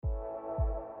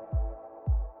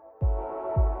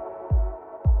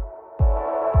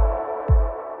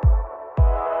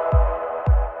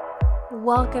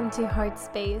Welcome to Heart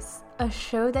Space, a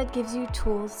show that gives you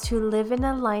tools to live in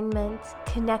alignment,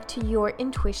 connect to your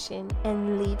intuition,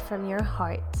 and lead from your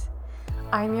heart.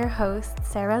 I'm your host,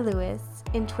 Sarah Lewis,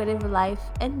 intuitive life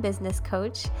and business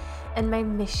coach, and my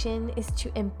mission is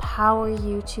to empower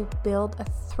you to build a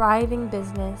thriving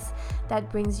business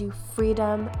that brings you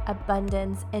freedom,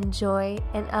 abundance, and joy,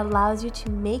 and allows you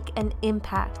to make an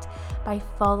impact by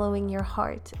following your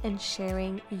heart and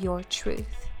sharing your truth.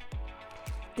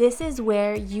 This is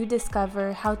where you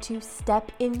discover how to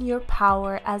step in your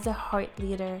power as a heart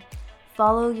leader,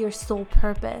 follow your soul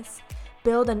purpose,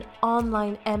 build an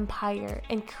online empire,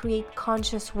 and create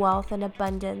conscious wealth and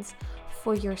abundance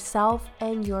for yourself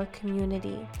and your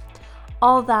community.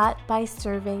 All that by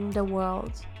serving the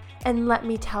world. And let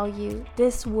me tell you,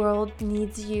 this world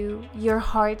needs you, your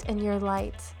heart, and your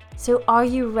light. So are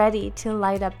you ready to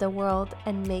light up the world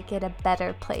and make it a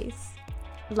better place?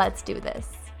 Let's do this.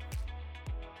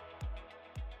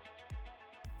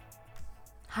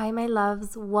 Hi, my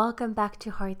loves. Welcome back to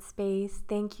Heart Space.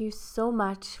 Thank you so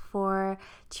much for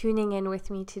tuning in with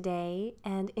me today.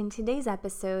 And in today's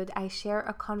episode, I share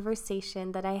a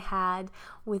conversation that I had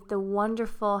with the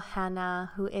wonderful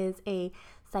Hannah, who is a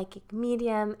psychic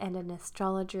medium and an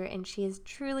astrologer, and she is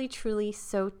truly, truly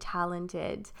so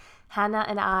talented. Hannah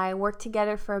and I worked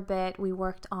together for a bit. We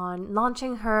worked on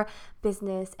launching her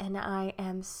business, and I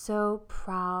am so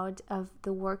proud of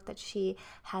the work that she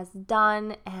has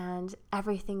done and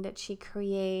everything that she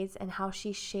creates and how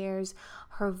she shares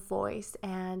her voice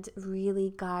and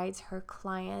really guides her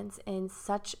clients in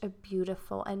such a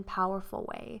beautiful and powerful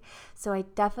way. So I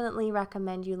definitely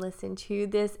recommend you listen to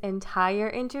this entire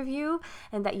interview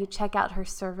and that you check out her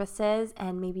services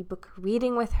and maybe book a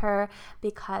reading with her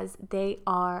because they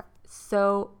are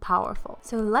so powerful.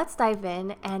 So let's dive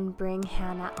in and bring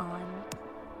Hannah on.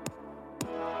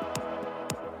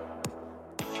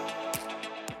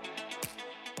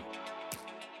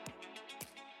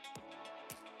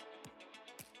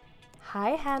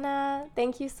 Hi, Hannah.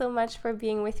 Thank you so much for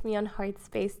being with me on Heart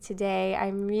Space today.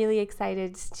 I'm really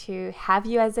excited to have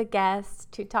you as a guest,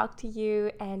 to talk to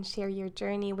you and share your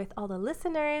journey with all the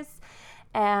listeners.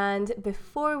 And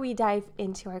before we dive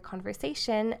into our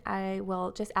conversation, I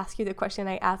will just ask you the question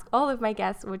I ask all of my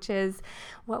guests, which is,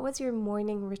 what was your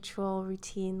morning ritual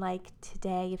routine like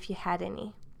today, if you had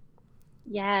any?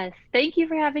 Yes, thank you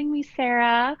for having me,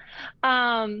 Sarah.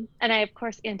 And I, of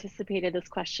course, anticipated this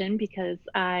question because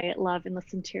I love and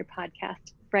listen to your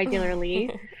podcast regularly.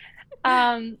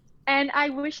 And I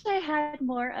wish I had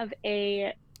more of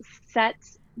a set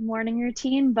morning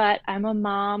routine, but I'm a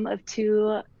mom of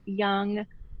two young,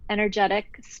 energetic,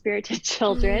 spirited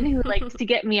children who likes to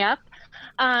get me up.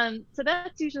 So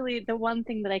that's usually the one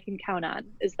thing that I can count on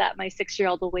is that my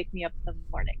 6-year-old will wake me up in the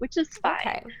morning, which is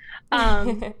fine.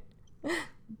 Okay.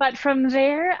 But from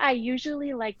there, I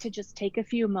usually like to just take a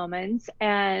few moments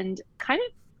and kind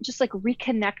of just like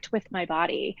reconnect with my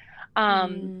body.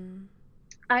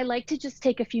 I like to just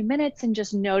take a few minutes and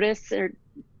just notice or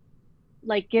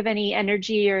like give any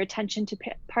energy or attention to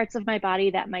parts of my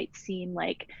body that might seem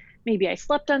like maybe I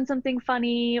slept on something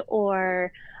funny,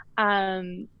 or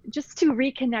just to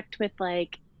reconnect with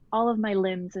like all of my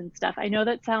limbs and stuff. I know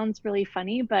that sounds really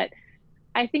funny, but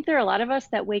I think there are a lot of us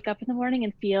that wake up in the morning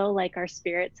and feel like our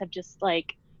spirits have just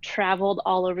like traveled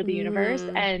all over the universe,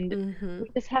 and we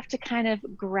just have to kind of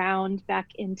ground back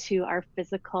into our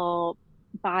physical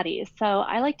bodies. So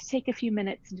I like to take a few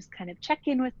minutes and just kind of check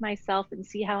in with myself and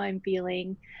see how I'm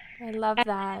feeling. I love And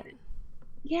that.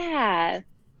 yeah.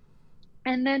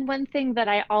 And then one thing that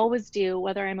I always do,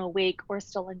 whether I'm awake or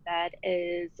still in bed,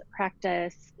 is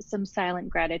practice some silent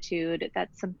gratitude.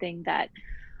 That's something that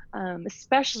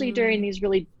especially during Mm. these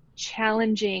really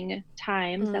challenging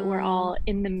times that we're Mm. all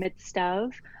in the midst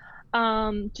of.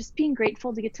 Just being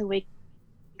grateful to get to wake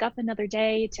up another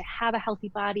day, to have a healthy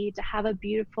body, to have a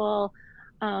beautiful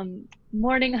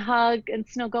morning hug and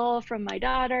snuggle from my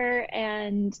daughter,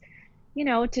 and,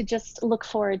 to just look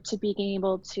forward to being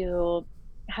able to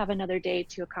have another day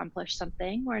to accomplish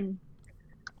something or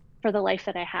for the life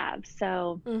that I have.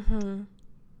 So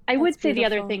I That's would say the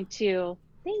other beautiful. thing too,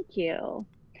 thank you.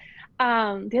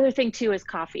 The other thing too is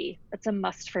coffee. That's a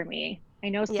must for me. I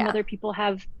know some Yeah. other people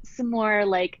have some more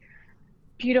like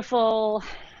beautiful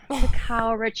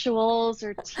cacao rituals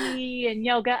or tea and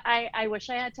yoga. I wish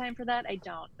I had time for that. I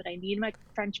don't, but I need my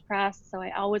French press. So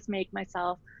I always make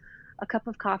myself a cup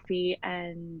of coffee,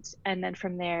 and then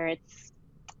from there it's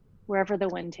wherever the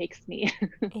wind takes me.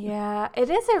 Yeah, it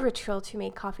is a ritual to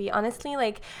make coffee. Honestly,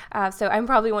 so I'm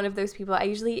probably one of those people.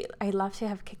 I love to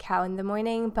have cacao in the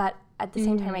morning, but at the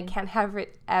same time, I Mm, can't have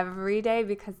it every day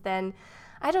because then,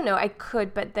 I don't know, I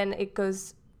could, but then it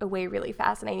goes away really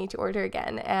fast and I need to order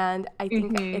again. And I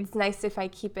think it's nice if I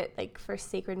keep it like for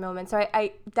sacred moments. So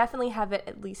I definitely have it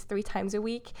at least 3 times a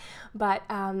week. But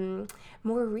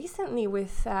more recently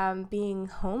with being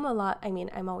home a lot, I mean,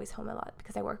 I'm always home a lot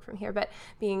because I work from here, but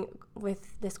being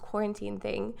with this quarantine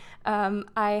thing,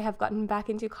 I have gotten back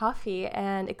into coffee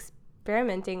and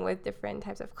experimenting with different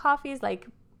types of coffees, like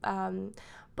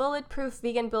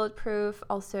vegan bulletproof,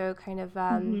 also kind of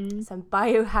some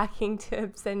biohacking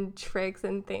tips and tricks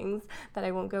and things that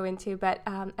I won't go into. But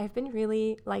I've been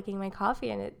really liking my coffee,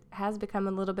 and it has become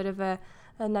a little bit of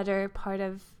another part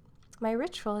of my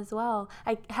ritual as well.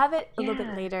 I have it a little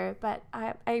bit later, but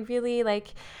I really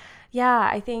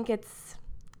I think it's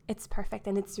perfect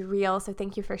and it's real. So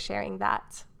thank you for sharing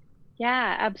that.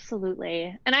 Yeah,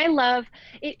 absolutely. And I love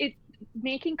it.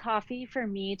 Making coffee for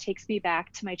me takes me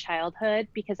back to my childhood,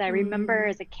 because I remember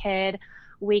as a kid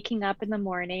waking up in the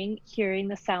morning, hearing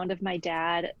the sound of my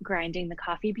dad grinding the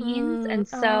coffee beans. And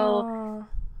so Oh,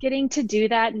 getting to do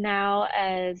that now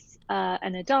as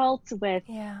an adult with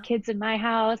yeah, kids in my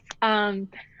house,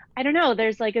 I don't know,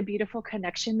 there's like a beautiful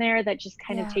connection there that just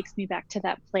kind of yeah. takes me back to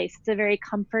that place. It's a very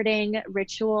comforting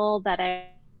ritual that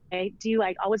I do.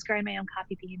 I always grind my own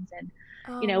coffee beans, and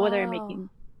Oh, whether I'm wow. making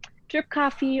drip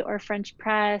coffee or French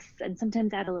press, and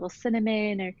sometimes add a little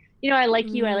cinnamon, or I like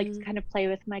I like to kind of play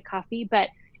with my coffee, but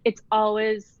it's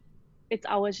always it's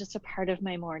always just a part of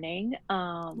my morning.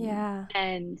 Yeah.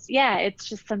 And yeah, it's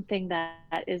just something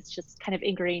that is just kind of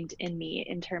ingrained in me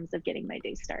in terms of getting my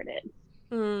day started.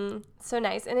 So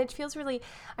nice. And it feels really,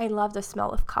 I love the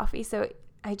smell of coffee. So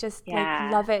I just Yeah.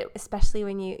 love it, especially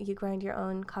when you grind your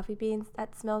own coffee beans.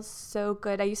 That smells so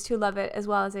good. I used to love it as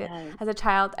well Yes. as a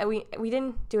child. We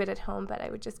didn't do it at home, but I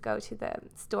would just go to the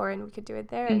store and we could do it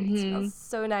there, and it smells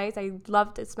so nice. I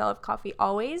love the smell of coffee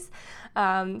always.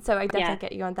 So I definitely Yes,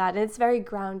 get you on that, and it's very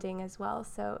grounding as well.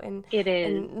 So it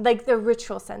is. and like the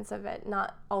ritual sense of it,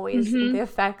 not always in Hmm. the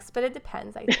effects, but it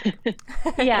depends, I think.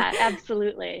 Yeah,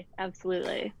 absolutely.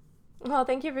 Absolutely. Well,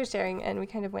 thank you for sharing. And we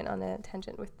kind of went on a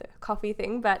tangent with the coffee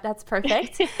thing, but that's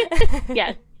perfect.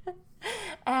 Yes.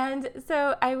 And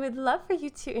so I would love for you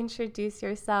to introduce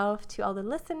yourself to all the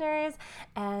listeners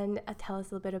and tell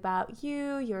us a little bit about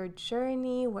you, your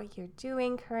journey, what you're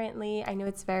doing currently. I know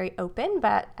it's very open,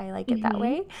 but I like it that Hmm.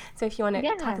 way. So if you want to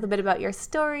talk a Yeah. little bit about your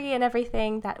story and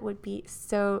everything, that would be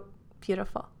so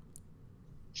beautiful.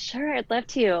 Sure, I'd love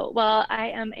to. Well, I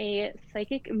am a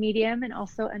psychic medium and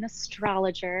also an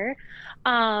astrologer.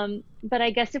 But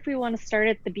I guess if we want to start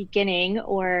at the beginning,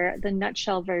 or the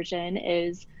nutshell version,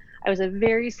 is I was a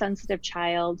very sensitive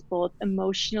child, both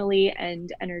emotionally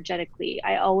and energetically.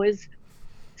 I always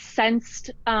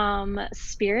sensed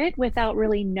spirit without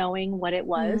really knowing what it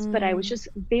was, but I was Mm, just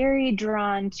very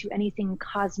drawn to anything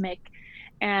cosmic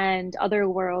and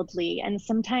otherworldly. And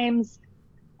sometimes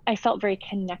I felt very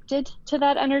connected to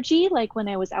that energy. Like when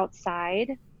I was outside,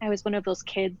 I was one of those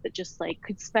kids that just like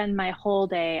could spend my whole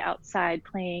day outside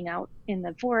playing out in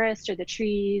the forest or the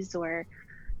trees, or,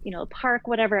 park,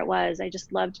 whatever it was. I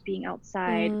just loved being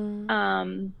outside.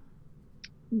 mm,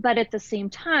 But at the same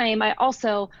time, I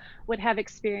also would have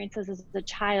experiences as a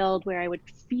child where I would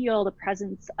feel the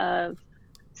presence of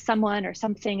someone or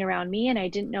something around me, and I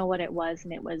didn't know what it was,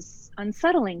 and it was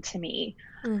unsettling to me.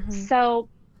 mm-hmm, So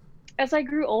as I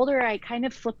grew older, I kind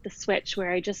of flipped the switch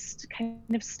where I just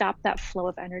kind of stopped that flow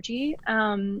of energy,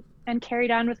 and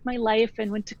carried on with my life,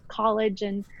 and went to college,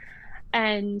 and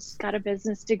got a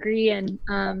business degree, and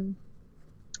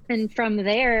from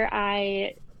there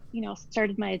I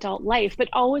started my adult life, but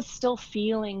always still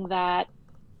feeling that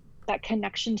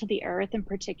connection to the earth in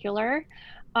particular.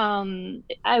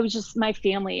 I was just, my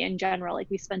family in general, like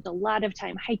we spent a lot of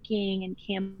time hiking and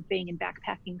camping and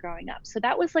backpacking growing up. So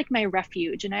that was like my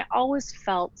refuge. And I always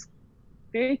felt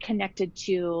very connected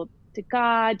to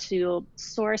God, to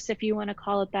source, if you want to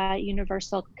call it that,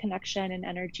 universal connection and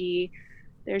energy.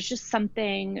 There's just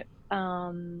something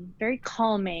very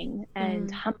calming and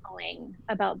mm, humbling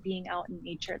about being out in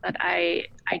nature that I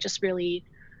just really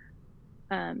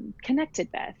connected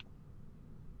with.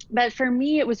 But for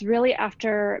me, it was really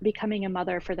after becoming a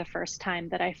mother for the first time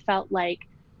that I felt like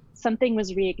something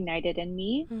was reignited in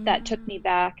me that took me mm,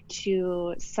 back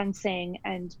to sensing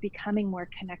and becoming more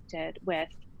connected with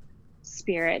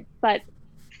spirit, but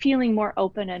feeling more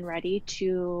open and ready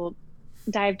to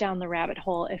dive down the rabbit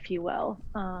hole, if you will.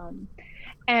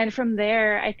 And from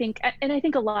there, I think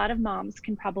a lot of moms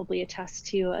can probably attest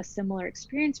to a similar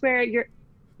experience where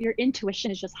your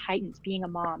intuition is just heightened being a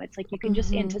mom. It's like you can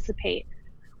just mm-hmm, anticipate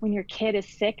when your kid is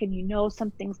sick, and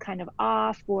something's kind of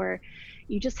off, or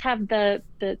you just have the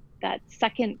that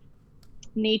second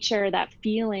nature, that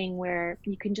feeling where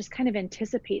you can just kind of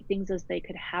anticipate things as they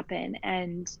could happen.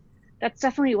 And that's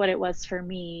definitely what it was for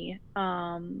me.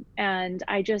 And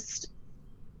I just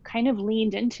kind of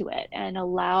leaned into it and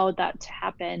allowed that to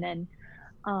happen. And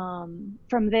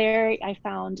from there, I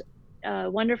found a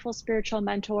wonderful spiritual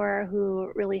mentor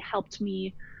who really helped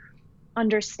me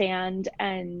understand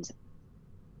and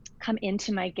come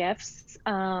into my gifts.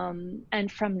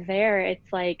 And from there, it's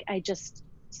like I just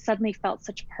suddenly felt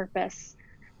such purpose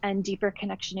and deeper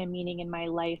connection and meaning in my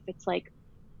life. It's like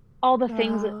all the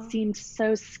things that Wow. seemed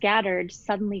so scattered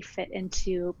suddenly fit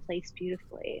into place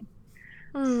beautifully.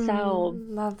 So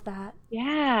Love that.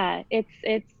 yeah,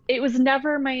 it was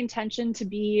never my intention to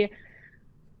be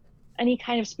any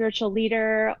kind of spiritual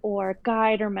leader or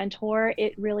guide or mentor.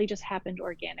 It really just happened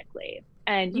organically.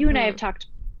 And you and I have Mm-hmm. talked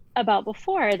about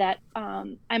before that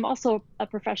I'm also a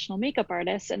professional makeup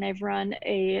artist, and I've run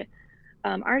a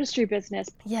artistry business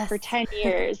for Yes. 10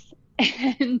 years.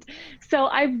 And so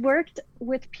I've worked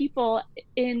with people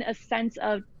in a sense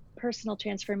of personal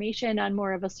transformation on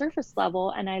more of a surface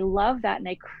level. And I love that. And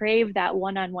I crave that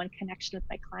one on one connection with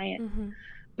my client. Mm-hmm.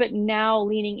 But now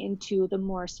leaning into the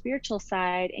more spiritual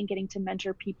side and getting to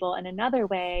mentor people in another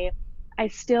way, I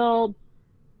still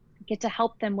get to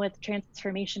help them with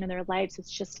transformation in their lives.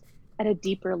 It's just at a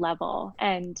deeper level.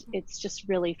 And it's just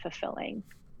really fulfilling.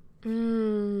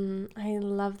 I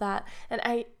love that. And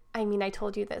I mean, I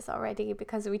told you this already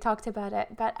because we talked about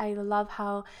it, but I love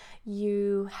how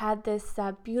you had this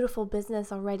beautiful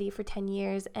business already for 10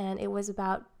 years and it was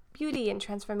about beauty and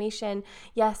transformation,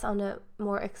 yes, on a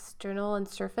more external and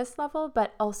surface level,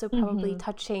 but also probably Hmm.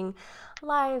 touching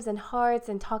lives and hearts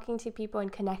and talking to people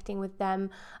and connecting with them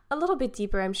a little bit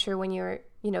deeper. I'm sure when you're,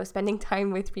 spending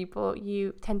time with people,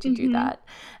 you tend to do Hmm. that.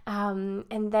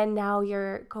 And then now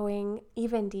you're going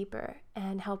even deeper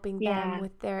and helping them Yeah.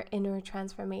 with their inner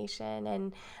transformation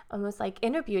and almost like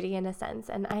inner beauty in a sense.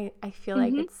 And I feel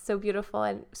like Hmm. it's so beautiful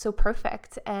and so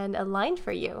perfect and aligned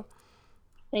for you.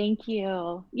 Thank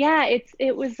you. Yeah,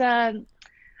 it was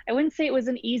I wouldn't say it was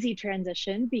an easy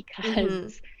transition because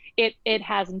Mm-hmm. it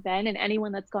hasn't been, and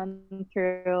anyone that's gone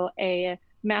through a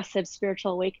massive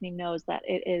spiritual awakening knows that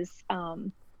it is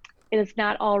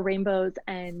not all rainbows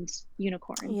and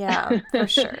unicorns. Yeah, for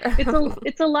sure.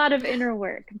 It's a lot of inner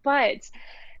work, but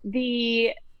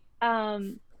the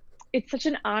um it's such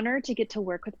an honor to get to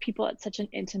work with people at such an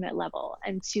intimate level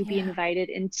and to be Yeah. invited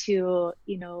into,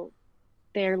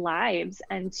 their lives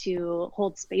and to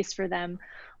hold space for them,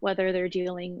 whether they're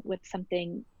dealing with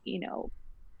something,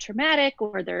 traumatic,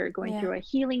 or they're going Yeah. through a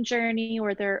healing journey,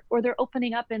 or they're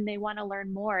opening up and they want to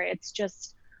learn more. It's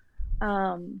just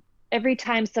um, every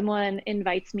time someone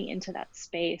invites me into that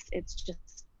space,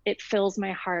 it fills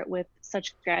my heart with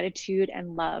such gratitude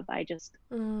and love.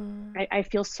 Mm, I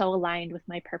feel so aligned with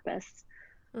my purpose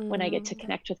when I get to that,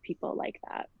 connect with people like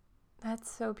that.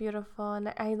 that's so beautiful.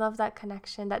 And I love that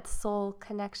connection, that soul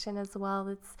connection as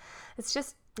well. It's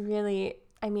just really,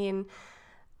 I mean,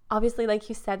 obviously, like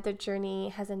you said, the journey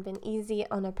hasn't been easy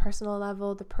on a personal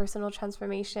level, the personal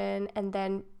transformation, and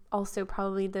then also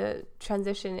probably the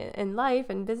transition in life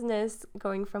and business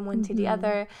going from one to the Hmm.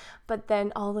 other. But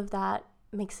then all of that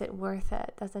makes it worth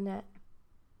it, doesn't it?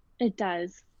 It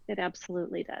does. It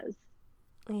absolutely does.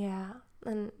 Yeah.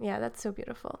 And yeah, that's so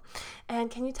beautiful. And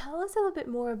can you tell us a little bit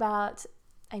more about?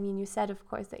 I mean, you said, of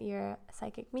course, that you're a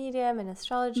psychic medium and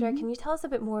astrologer. Hmm. Can you tell us a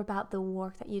bit more about the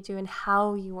work that you do and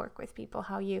how you work with people,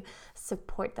 how you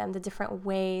support them, the different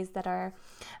ways that are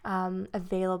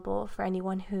available for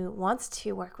anyone who wants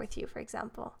to work with you, for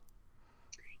example?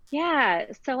 Yeah,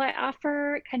 so I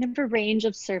offer kind of a range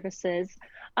of services.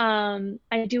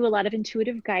 I do a lot of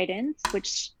intuitive guidance,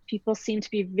 which people seem to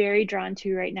be very drawn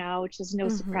to right now, which is no Mm-hmm.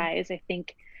 surprise. I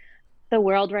think the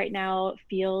world right now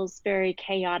feels very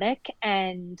chaotic,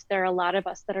 and there are a lot of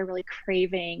us that are really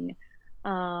craving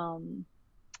um,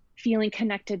 feeling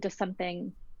connected to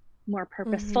something more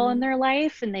purposeful in Mm-hmm. their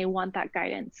life, and they want that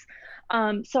guidance.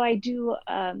 So I do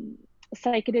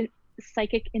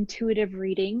psychic intuitive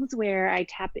readings where I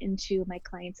tap into my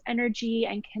client's energy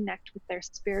and connect with their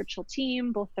spiritual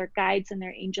team, both their guides and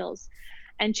their angels,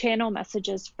 and channel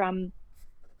messages from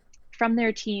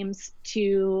their teams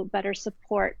to better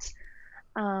support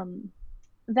um,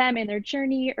 them in their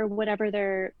journey, or whatever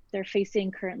they're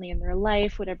facing currently in their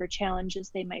life, whatever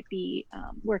challenges they might be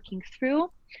working through.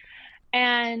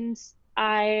 And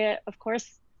I, of course,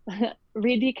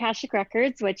 read the Akashic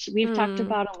records, which we've talked Mm.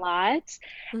 about a lot,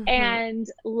 Mm-hmm. and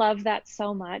love that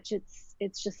so much.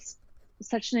 It's just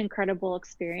such an incredible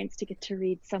experience to get to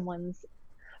read someone's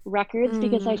records,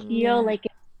 because I feel Yeah. like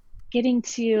it's getting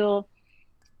to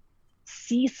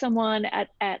see someone at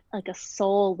like a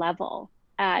soul level.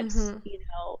 at, Mm-hmm.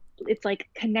 it's like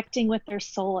connecting with their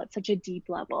soul at such a deep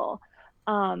level.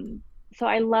 So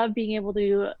I love being able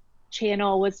to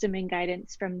channel wisdom and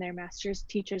guidance from their masters,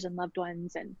 teachers, and loved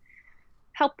ones, and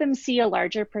help them see a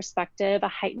larger perspective, a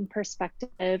heightened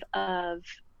perspective of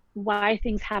why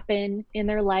things happen in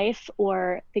their life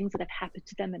or things that have happened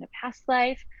to them in a past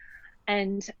life,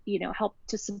 and help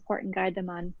to support and guide them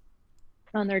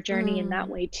on their journey in that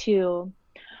way too.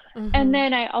 And Mm-hmm.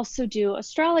 then I also do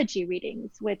astrology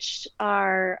readings, which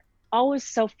are always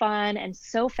so fun and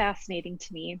so fascinating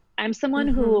to me. I'm someone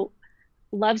Mm-hmm. who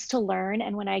loves to learn,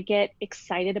 and when I get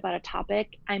excited about a topic,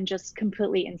 I'm just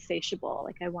completely insatiable.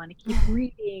 Like I want to keep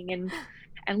reading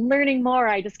and learning more.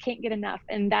 I just can't get enough.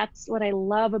 And that's what I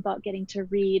love about getting to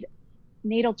read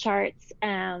natal charts,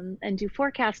 and do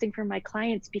forecasting for my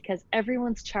clients, because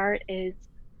everyone's chart is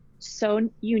so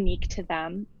unique to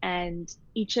them, and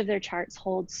each of their charts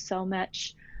holds so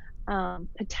much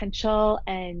potential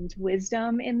and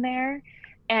wisdom in there.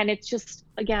 And it's just,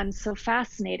 again, so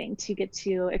fascinating to get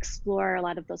to explore a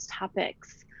lot of those topics.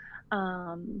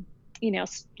 um,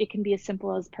 it can be as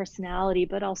simple as personality,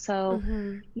 but also,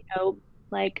 Mm-hmm. you know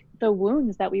like the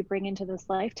wounds that we bring into this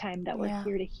lifetime that we're Yeah.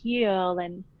 here to heal,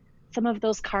 and some of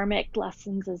those karmic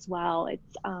lessons as well.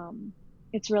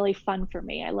 It's really fun for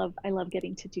me. I love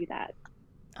getting to do that.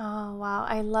 Oh, wow.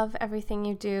 I love everything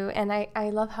you do. And I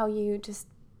love how you just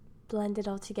blend it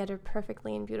all together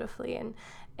perfectly and beautifully. And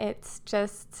it's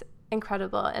just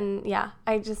incredible. And yeah,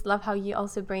 I just love how you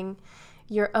also bring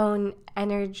your own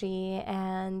energy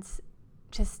and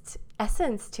just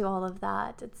essence to all of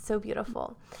that. It's so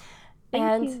beautiful. Thank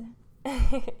And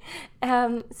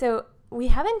you. so we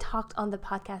haven't talked on the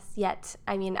podcast yet.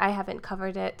 I mean, I haven't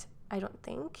covered it, I don't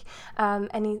think.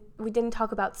 We didn't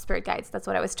talk about spirit guides. That's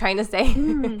what I was trying to say.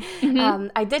 Mm-hmm.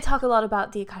 I did talk a lot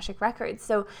about the Akashic records.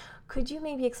 So could you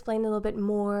maybe explain a little bit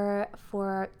more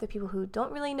for the people who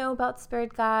don't really know about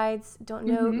spirit guides, don't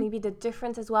know Mm-hmm. maybe the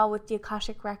difference as well with the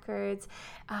Akashic records?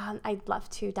 I'd love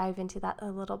to dive into that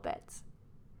a little bit.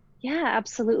 Yeah,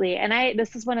 absolutely. And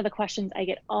this is one of the questions I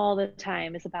get all the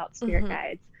time, is about spirit Mm-hmm.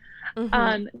 guides.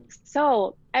 Mm-hmm.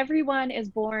 So everyone is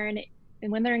born,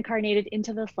 and when they're incarnated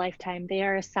into this lifetime, they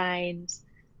are assigned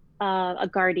a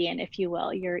guardian, if you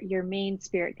will, your main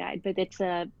spirit guide. But it's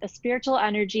a spiritual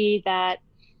energy that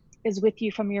is with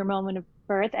you from your moment of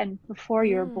birth and before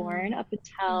you're born up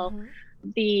until Mm-hmm.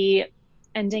 the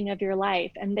ending of your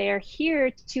life. And they are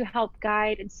here to help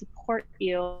guide and support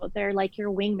you. They're like your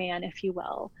wingman, if you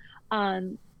will,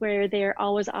 where they're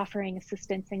always offering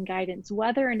assistance and guidance,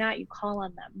 whether or not you call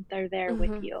on them, they're there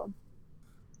with Mm-hmm. you.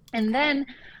 And Okay. then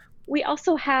we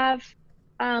also have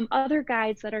other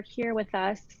guides that are here with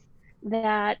us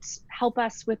that help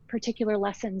us with particular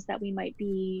lessons that we might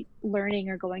be learning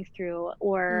or going through,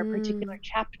 or particular Mm.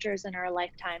 chapters in our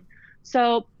lifetime.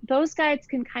 So those guides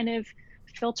can kind of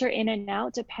filter in and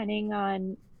out depending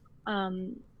on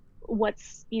um,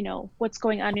 what's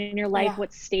going on in your life, Yeah.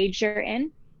 what stage you're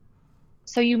in.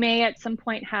 So you may at some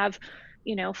point have,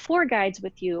 four guides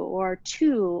with you, or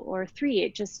two or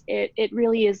three. It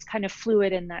really is kind of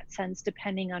fluid in that sense,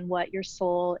 depending on what your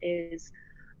soul is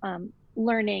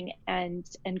learning and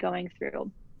going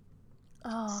through.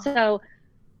 Oh, So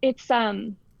it's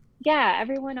yeah,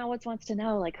 everyone always wants to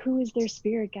know, like, who is their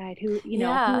spirit guide, who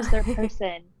yeah. is their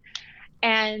person.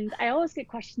 And I always get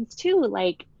questions too,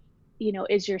 like,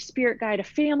 is your spirit guide a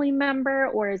family member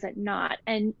or is it not?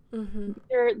 And Mm-hmm.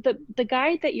 the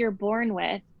guide that you're born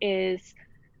with is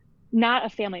not a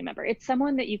family member. It's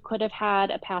someone that you could have had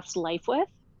a past life with.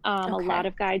 A Okay. lot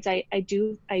of guides, I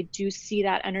do see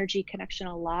that energy connection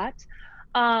a lot.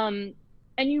 Um,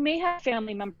 and you may have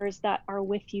family members that are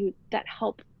with you that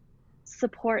help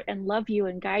support and love you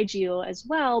and guide you as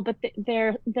well, but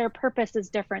their purpose is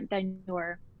different than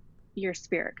your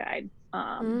spirit guide,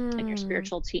 and your Mm.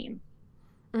 spiritual team.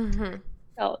 Mm-hmm.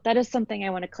 So that is something I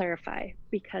want to clarify,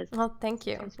 because Well, thank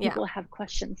you. sometimes Yeah. people have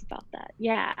questions about that.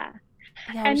 Yeah.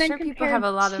 Yeah, I'm And then sure people have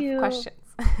compared a lot of to, questions.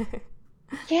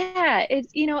 yeah,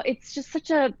 it's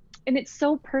just and it's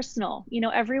so personal.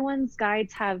 Everyone's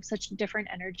guides have such different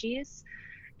energies.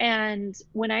 And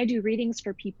when I do readings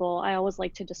for people, I always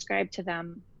like to describe to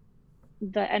them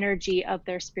the energy of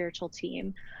their spiritual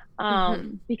team,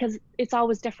 Mm-hmm. because it's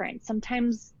always different.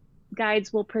 Sometimes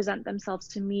guides will present themselves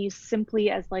to me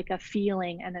simply as like a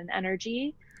feeling and an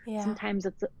energy. Yeah. Sometimes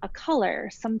it's a color.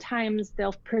 Sometimes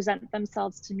they'll present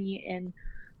themselves to me in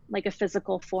like a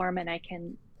physical form, and I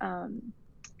can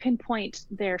pinpoint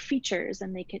their features,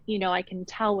 and they can, I can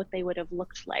tell what they would have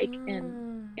looked like Mm.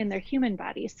 in their human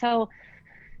body. So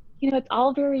it's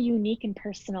all very unique and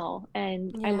personal,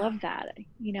 and I Yeah. love that.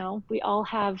 We all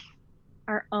have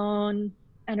our own.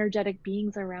 energetic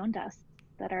beings around us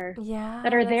that are Yeah,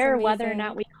 that's there whether or amazing.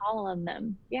 not we call on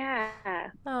them.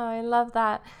 Yeah. Oh, I love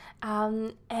that.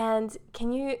 And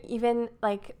can you even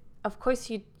like, of course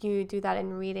you do that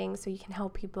in reading, so you can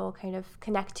help people kind of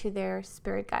connect to their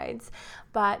spirit guides.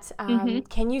 But Hmm.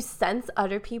 can you sense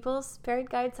other people's spirit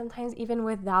guides sometimes, even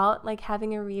without like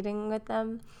having a reading with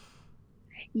them?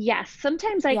 Yes,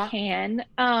 sometimes I Yeah. can.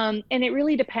 And it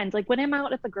really depends. Like when I'm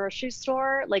out at the grocery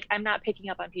store, like I'm not picking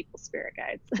up on people's spirit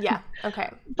guides. Yeah. Okay.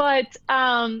 But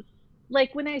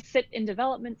like when I sit in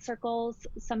development circles,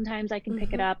 sometimes I can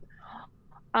pick it Mm-hmm.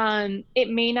 up. It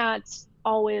may not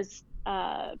always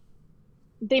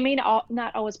they may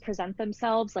not always present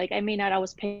themselves. Like I may not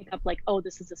always pick up like, oh,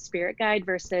 this is a spirit guide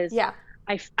versus Yeah.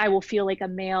 I will feel like a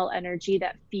male energy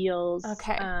that feels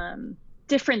Okay.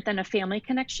 different than a family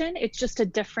connection. It's just a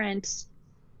different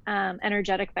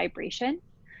energetic vibration.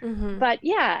 Mm-hmm. But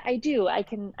yeah, I do. I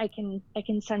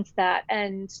can sense that,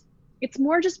 and it's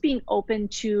more just being open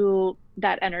to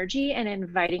that energy and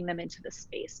inviting them into the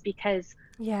space, because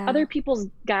Yeah. other people's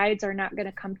guides are not going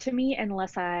to come to me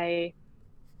unless I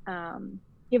um,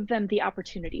 give them the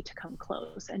opportunity to come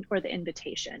close and or the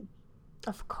invitation.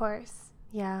 Of course.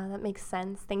 Yeah, that makes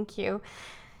sense. Thank you.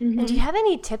 And do you Hmm. have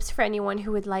any tips for anyone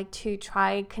who would like to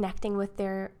try connecting with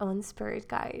their own spirit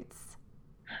guides?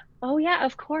 Oh yeah,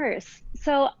 of course.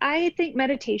 So I think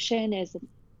meditation is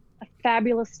a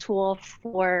fabulous tool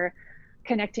for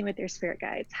connecting with your spirit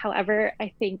guides. However,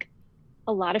 I think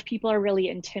a lot of people are really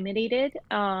intimidated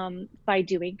by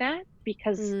doing that,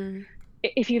 because Mm,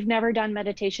 if you've never done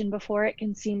meditation before, it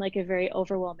can seem like a very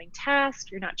overwhelming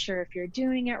task. You're not sure if you're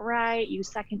doing it right. You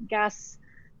second guess,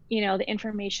 the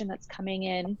information that's coming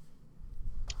in.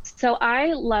 So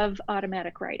I love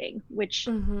automatic writing, which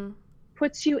mm-hmm.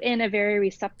 puts you in a very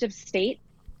receptive state.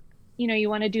 You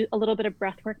want to do a little bit of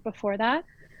breath work before that,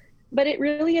 but it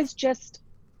really is just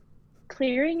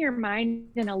clearing your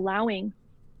mind and allowing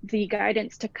the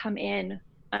guidance to come in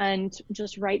and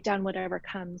just write down whatever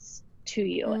comes to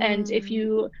you. And if Mm,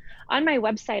 you, on my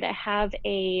website, I have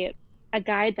a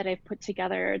guide that I've put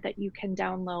together that you can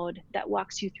download that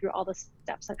walks you through all the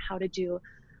steps on how to do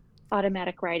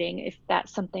automatic writing, if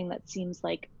that's something that seems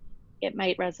like it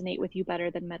might resonate with you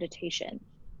better than meditation.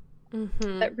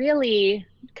 mm-hmm. But really,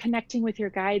 connecting with your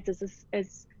guides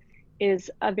is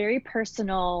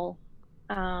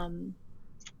um,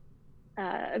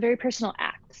 a very personal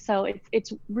act. So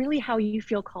it's really how you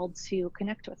feel called to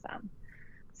connect with them.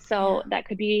 Yeah. So that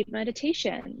could be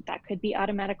meditation, that could be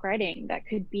automatic writing, that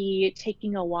could be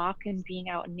taking a walk and being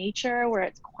out in nature where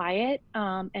it's quiet,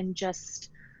 and just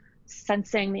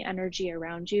sensing the energy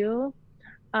around you.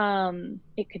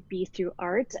 It could be through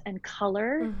art and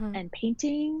color Mm-hmm. and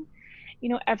painting.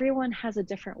 Everyone has a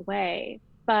different way,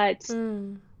 but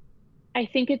Mm, I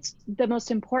think it's the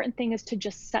most important thing is to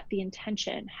just set the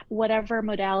intention, whatever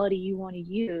modality you want to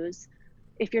use.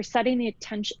 If you're setting the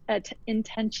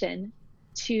intention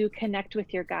to connect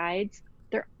with your guides,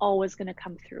 they're always going to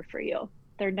come through for you.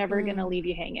 They're never going to mm, leave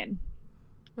you hanging.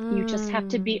 You just have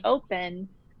to be mm, open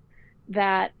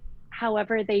that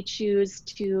however they choose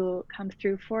to come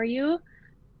through for you,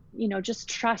 just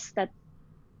trust that,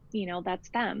 that's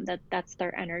them, that's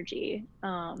their energy.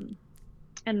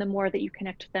 And the more that you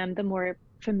connect with them, the more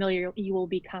familiar you will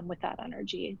become with that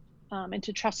energy, and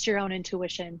to trust your own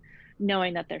intuition,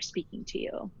 knowing that they're speaking to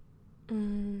you.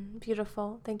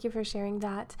 beautiful. Thank you for sharing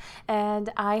that. And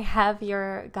I have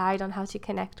your guide on how to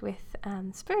connect with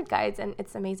spirit guides, and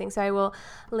it's amazing. So I will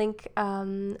link,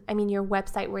 your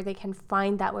website where they can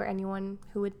find that, where anyone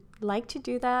who would like to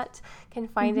do that can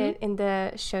find Hmm. it in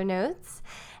the show notes.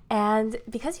 And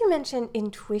because you mentioned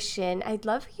intuition, I'd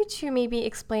love for you to maybe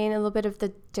explain a little bit of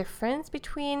the difference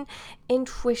between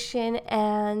intuition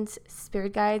and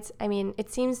spirit guides. I mean, it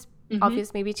seems Hmm.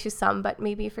 obvious maybe to some, but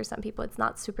maybe for some people it's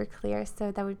not super clear.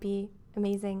 So that would be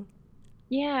amazing.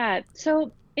 Yeah.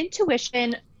 So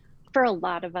intuition for a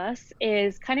lot of us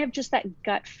is kind of just that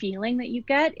gut feeling that you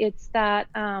get. It's that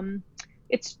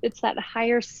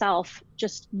higher self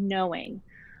just knowing.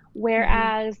 Mm-hmm.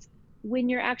 Whereas when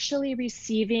you're actually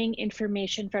receiving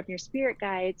information from your spirit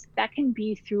guides, that can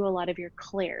be through a lot of your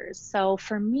clairs. So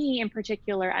for me in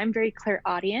particular, I'm very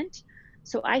clairaudient.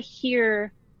 So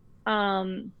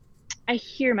um, I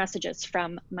hear messages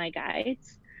from my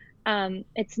guides.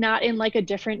 It's not in like a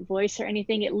different voice or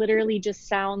anything. It literally just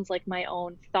sounds like my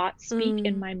own thoughts speak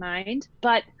in Mm. my mind.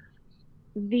 But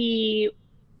the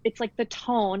it's like the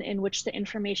tone in which the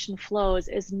information flows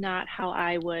is not how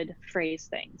I would phrase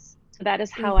things. So that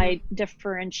is how Mm-hmm. I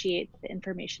differentiate the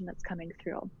information that's coming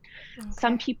through.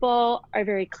 Some Okay. people are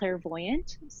very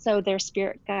clairvoyant, so their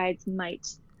spirit guides might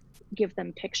give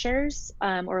them pictures,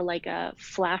 or like a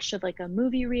flash of like a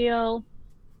movie reel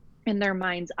in their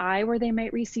mind's eye where they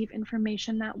might receive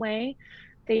information that way.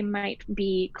 They might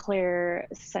be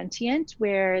clairsentient,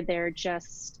 where they're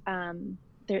just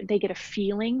they get a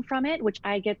feeling from it, which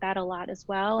I get that a lot as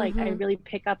well. Like I really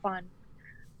pick up on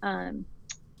um,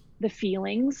 the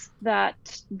feelings that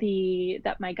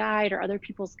my guide or other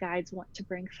people's guides want to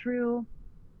bring through.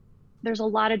 There's a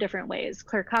lot of different ways.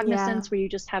 Yeah. Claircognizance, where you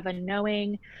just have a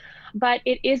knowing, but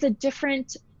it is a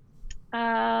different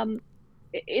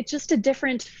it's just a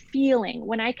different feeling.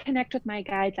 When I connect with my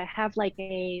guides,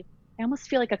 I almost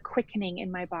feel like a quickening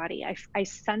in my body. I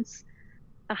sense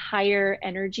a higher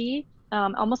energy,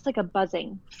 almost like a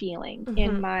buzzing feeling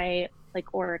in my like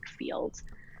auric field.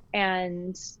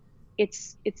 And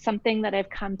it's something that I've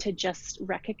come to just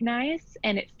recognize,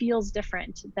 and it feels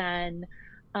different than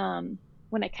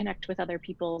when I connect with other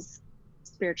people's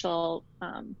spiritual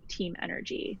team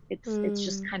energy. It's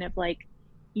just kind of like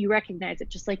you recognize it,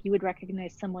 just like you would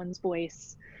recognize someone's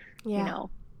voice. You Yeah.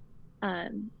 know,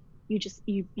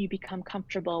 you become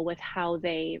comfortable with how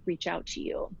they reach out to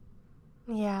you.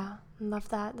 Yeah. Love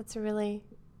that. That's a really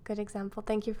good example.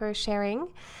 Thank you for sharing.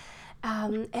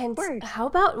 Of And course. how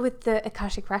about with the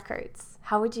Akashic records?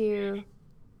 How would you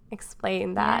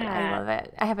explain that? I Yeah. love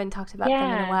it. I haven't talked about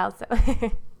them in a Yeah. while, so.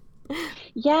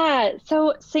 Yeah,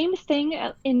 so same thing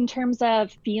in terms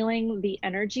of feeling the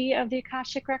energy of the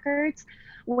Akashic records.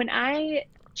 When I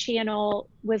channel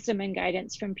wisdom and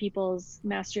guidance from people's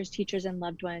masters, teachers, and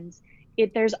loved ones,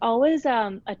 there's always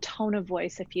a tone of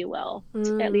voice, if you will,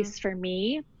 at Mm. least for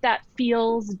me, that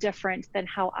feels different than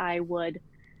how I would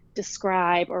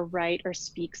describe or write or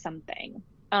speak something.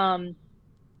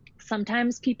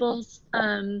 Sometimes people's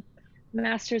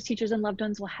masters, teachers, and loved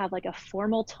ones will have like a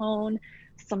formal tone.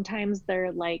 Sometimes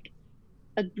they're like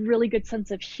a really good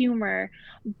sense of humor,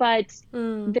 but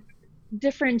Mm. the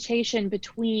differentiation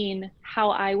between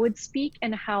how I would speak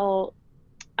and how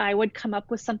I would come up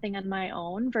with something on my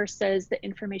own versus the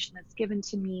information that's given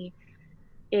to me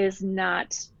is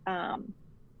not,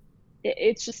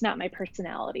 it's just not my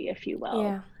personality, if you will.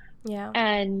 Yeah. Yeah.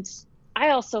 And I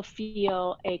also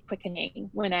feel a quickening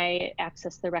when I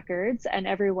access the records, and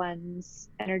everyone's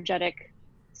energetic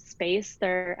space,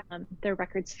 their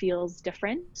records feels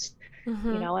different,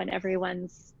 Mm-hmm. and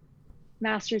everyone's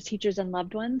masters, teachers, and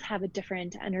loved ones have a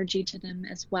different energy to them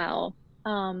as well.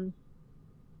 Um,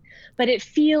 but it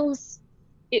feels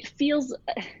it's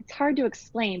hard to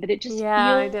explain, but it just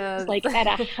Yeah, it feels does. like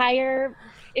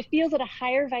it feels at a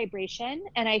higher vibration,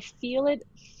 and I feel it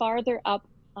farther up,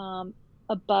 um,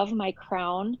 above my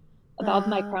crown, above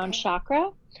my crown Okay. chakra.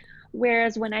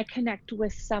 Whereas when I connect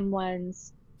with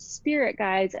someone's spirit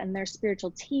guides and their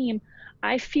spiritual team,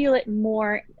 I feel it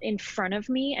more in front of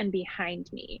me and behind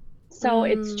me. So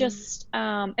it's Mm. just,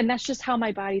 and that's just how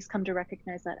my body's come to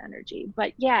recognize that energy.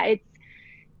 But yeah,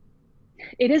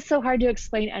 it is so hard to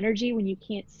explain energy when you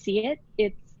can't see it.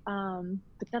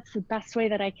 But that's the best way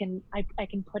that I can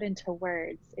put into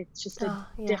words. It's just a Oh,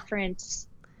 yeah. different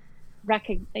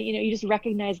you just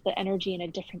recognize the energy in a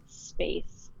different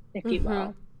space, if you Mm-hmm.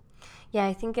 will. Yeah,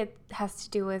 I think it has to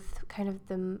do with kind of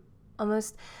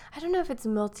almost, I don't know if it's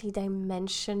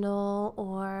multidimensional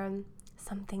or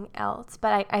something else,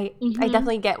 but I Mm-hmm.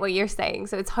 definitely get what you're saying.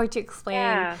 So it's hard to explain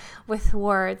Yeah. with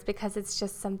words because it's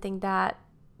just something that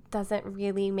doesn't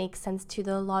really make sense to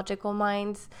the logical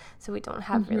mind. So we don't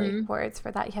have really Mm-hmm. words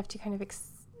for that. You have to kind of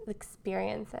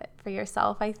experience it for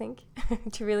yourself, I think,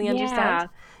 to really understand.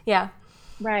 Yeah. Yeah.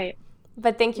 Right.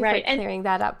 But thank you for Right. And clearing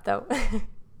that up, though.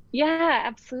 yeah,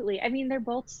 absolutely. I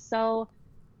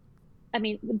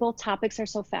mean, both topics are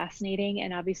so fascinating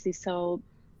and obviously so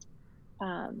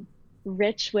um,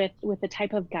 rich with the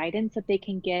type of guidance that they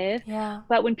can give. Yeah.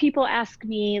 But when people ask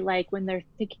me, like when they're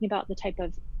thinking about the type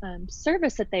of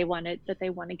service that they want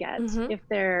to get, Mm-hmm. if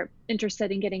they're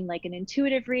interested in getting like an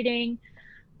intuitive reading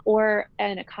or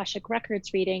an Akashic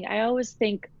Records reading, I always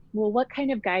think, well, what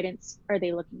kind of guidance are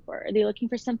they looking for? Are they looking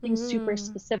for something super Mm.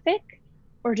 specific,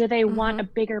 or do they want Mm-hmm. a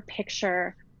bigger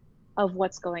picture of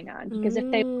what's going on? Because if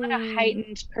they want a Mm.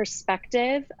 heightened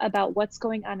perspective about what's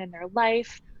going on in their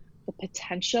life, the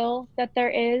potential that there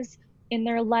is in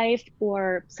their life,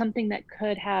 or something that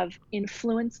could have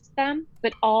influenced them,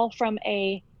 but all from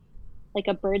a like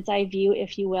a bird's eye view,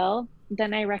 if you will,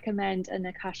 then I recommend an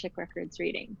Akashic Records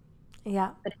reading.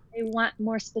 Yeah. But if they want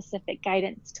more specific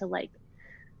guidance to like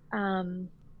um,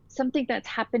 something that's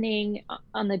happening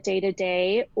on the day to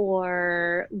day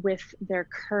or with their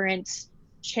current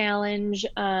challenge,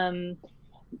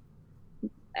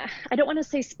 I don't want to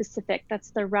say specific,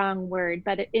 that's the wrong word,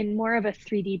 but in more of a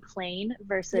 3D plane Yeah.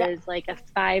 versus like a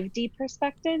 5D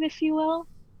perspective, if you will.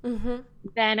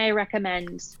 then I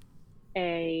recommend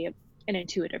an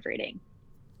intuitive reading.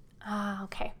 Ah,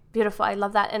 okay. Beautiful. I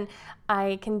love that. And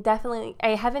I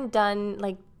haven't done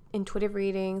like intuitive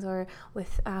readings or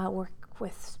with work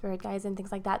with spirit guides and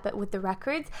things like that, but with the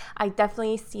records, I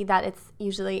definitely see that it's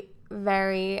usually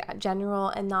very general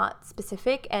and not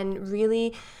specific. And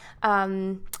really,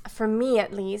 for me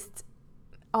at least,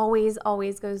 always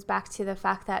goes back to the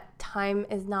fact that time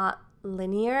is not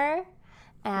linear,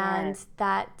 and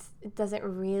that it doesn't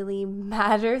really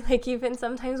matter, like even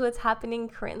sometimes what's happening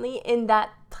currently in that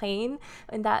plane,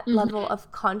 in that level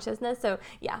of consciousness. So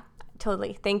yeah,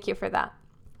 totally. Thank you for that.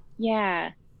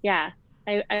 Yeah, yeah.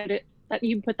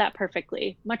 You put that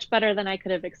perfectly, much better than I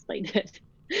could have explained it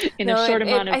in a No, short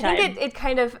amount of I think time. it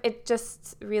kind of, it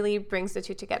just really brings the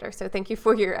two together. So thank you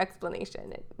for your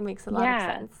explanation. It makes a lot of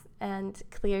Yeah. sense and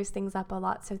clears things up a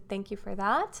lot. So thank you for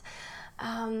that.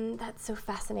 That's so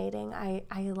fascinating.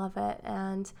 I love it.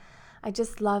 And I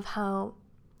just love how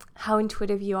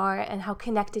intuitive you are and how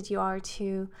connected you are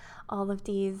to all of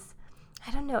these,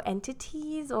 I don't know,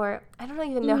 entities, or I don't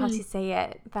even know how Mm, to say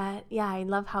it, but yeah, I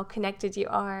love how connected you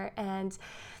are and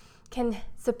can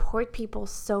support people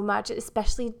so much,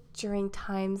 especially during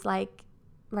times like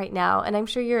right now. And I'm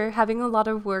sure you're having a lot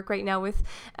of work right now with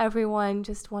everyone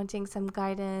just wanting some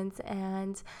guidance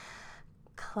and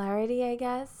clarity, I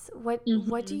guess. What do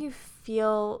mhm. you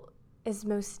feel is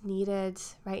most needed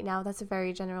right now? That's a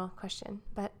very general question,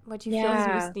 but what do you feel is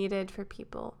Yeah. most needed for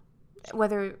people?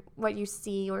 Whether what you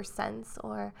see or sense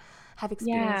or have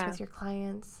experienced Yeah. with your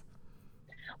clients.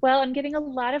 Well, I'm getting a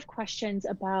lot of questions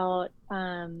about,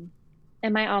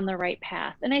 am I on the right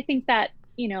path? And I think that,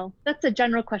 that's a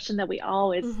general question that we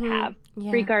always have,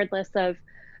 Yeah. regardless of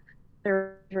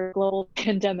there's a global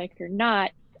pandemic or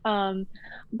not. Um,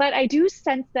 but I do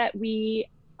sense that we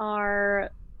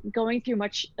are going through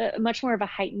much more of a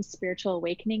heightened spiritual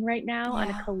awakening right now on a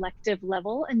Yeah. collective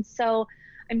level. And so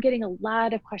I'm getting a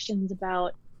lot of questions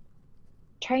about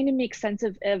trying to make sense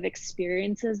of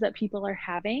experiences that people are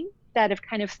having that have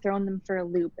kind of thrown them for a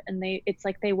loop, and it's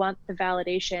like they want the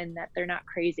validation that they're not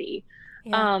crazy.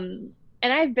 Yeah.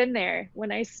 And I've been there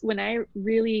when I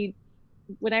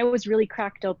was really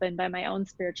cracked open by my own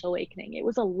spiritual awakening. It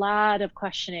was a lot of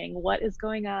questioning. What is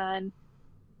going on?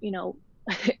 You know,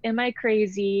 am I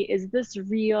crazy? Is this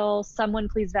real? Someone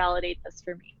please validate this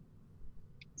for me.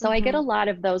 So I get a Mhm. lot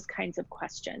of those kinds of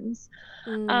questions.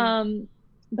 Mm. Um,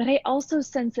 but I also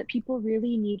sense that people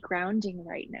really need grounding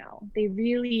right now. They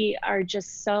really are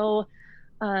just so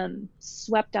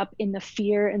swept up in the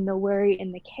fear and the worry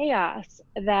and the chaos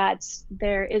that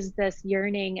there is this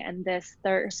yearning and this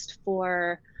thirst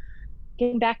for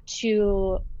getting back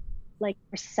to like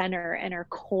our center and our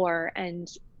core, and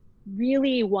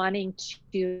really wanting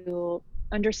to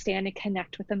understand and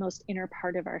connect with the most inner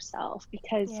part of ourselves.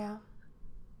 Because Yeah.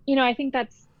 I think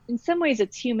that's, in some ways,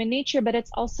 it's human nature, but it's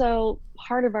also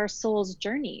part of our soul's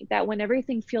journey, that when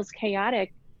everything feels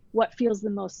chaotic, what feels the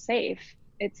most safe?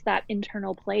 It's that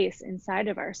internal place inside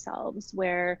of ourselves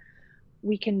where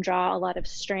we can draw a lot of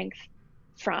strength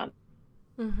from.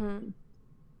 Mhm.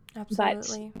 But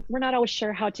Absolutely. we're not always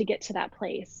sure how to get to that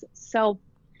place. So,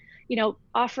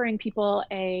 offering people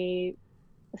a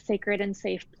sacred and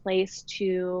safe place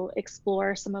to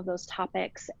explore some of those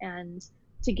topics, and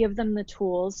to give them the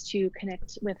tools to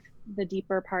connect with the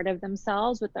deeper part of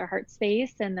themselves, with their heart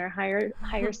space and their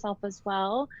higher self as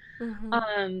well, Mhm.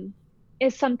 um,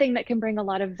 is something that can bring a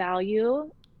lot of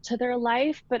value to their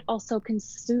life, but also can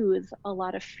soothe a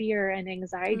lot of fear and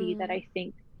anxiety that Mm. I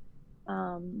think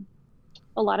um,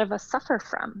 a lot of us suffer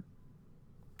from.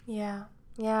 Yeah.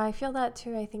 Yeah, I feel that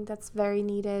too. I think that's very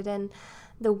needed, and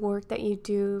the work that you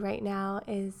do right now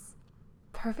is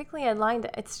perfectly aligned.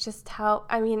 It's just how,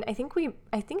 I mean, I think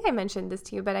I mentioned this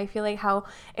to you, but I feel like how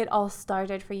it all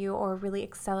started for you or really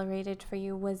accelerated for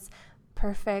you was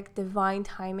perfect divine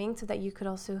timing so that you could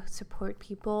also support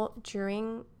people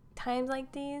during times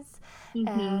like these. Hmm.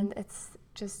 And it's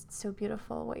just so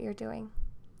beautiful what you're doing.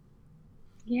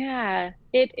 Yeah,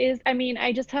 it is. I mean,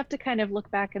 I just have to kind of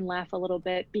look back and laugh a little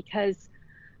bit, because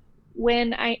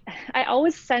when I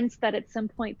always sensed that at some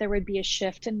point there would be a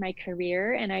shift in my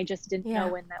career, and I just didn't know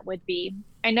Yeah. when that would be.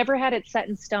 I never had it set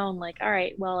in stone, like, all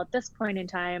right, well, at this point in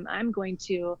time, I'm going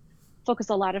to focus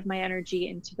a lot of my energy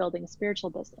into building a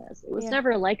spiritual business. It was Yeah.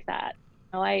 never like that.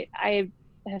 I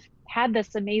have had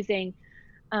this amazing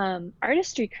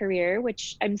artistry career,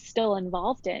 which I'm still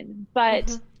involved in, but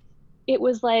Mm-hmm. it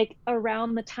was like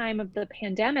around the time of the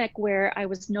pandemic where I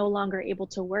was no longer able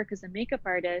to work as a makeup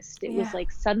artist. It was Yeah.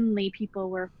 like suddenly people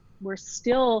were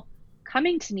still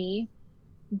coming to me,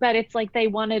 but it's like they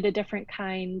wanted a different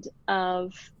kind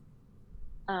of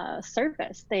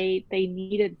service. They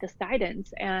needed this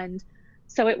guidance, and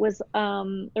so it was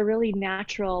a really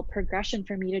natural progression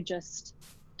for me to just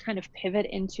kind of pivot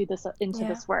into Yeah.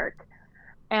 this work.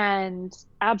 And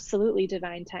absolutely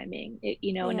divine timing. It,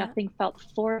 Yeah. nothing felt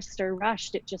forced or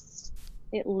rushed.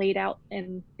 It laid out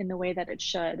in the way that it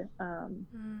should. Mm.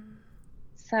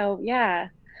 So yeah,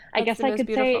 I That's guess the I most could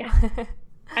say beautiful.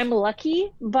 I'm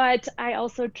lucky, but I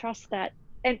also trust that,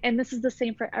 and this is the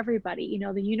same for everybody.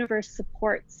 The universe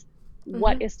supports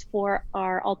what Hmm. is for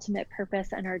our ultimate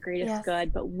purpose and our greatest Yes.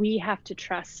 good, but we have to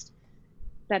trust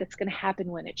that it's going to happen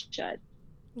when it should.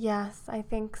 Yes, I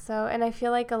think so. And I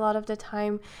feel like a lot of the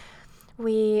time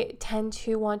we tend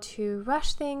to want to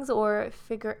rush things or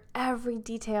figure every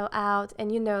detail out.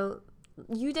 And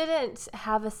you didn't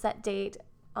have a set date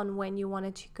on when you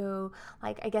wanted to go,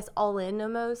 like, I guess, all in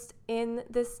almost in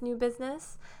this new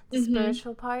business, the Hmm.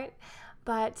 spiritual part.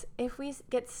 But if we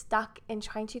get stuck in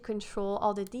trying to control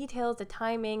all the details, the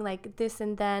timing, like this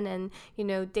and then, and,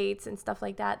 dates and stuff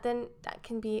like that, then that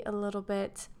can be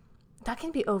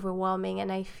overwhelming,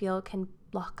 and I feel can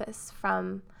block us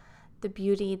from the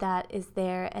beauty that is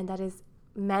there and that is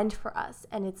meant for us.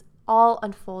 And it's all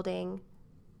unfolding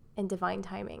in divine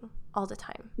timing all the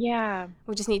time. Yeah.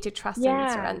 We just need to trust and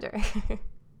Yeah. surrender.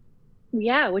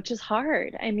 Yeah, which is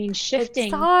hard. I mean, It's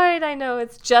shifting, hard, I know.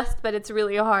 But it's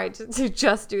really hard to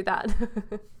just do that.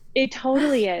 it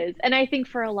totally is. And I think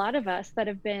for a lot of us that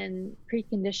have been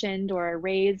preconditioned or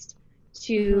raised Hmm.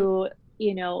 to,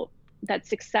 that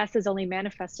success is only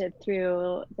manifested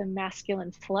through the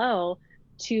masculine flow,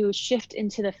 to shift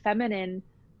into the feminine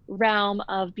realm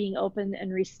of being open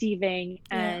and receiving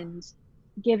Yeah. and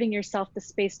giving yourself the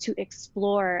space to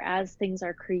explore as things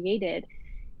are created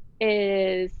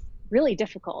is really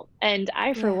difficult. And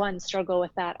I, for Yeah. one, struggle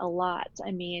with that a lot. I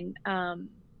mean,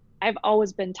 I've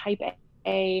always been type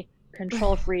A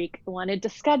control freak, wanted to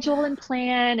schedule and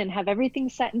plan and have everything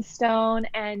set in stone.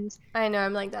 And I know,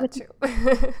 I'm like with,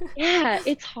 that too. yeah,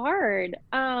 it's hard.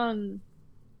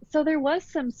 So there was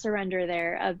some surrender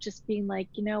there of just being like,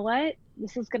 you know what,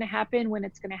 this is going to happen when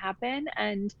it's going to happen.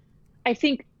 And I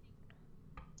think,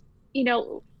 you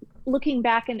know, looking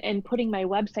back and putting my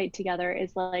website together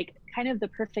is like kind of the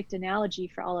perfect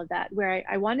analogy for all of that, where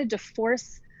I wanted to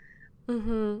force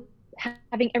Hmm.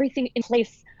 having everything in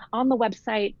place on the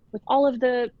website with all of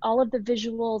the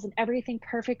visuals and everything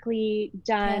perfectly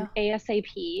done Yeah.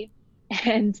 ASAP.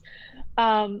 And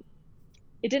um,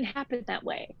 it didn't happen that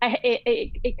way.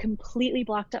 It completely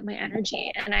blocked up my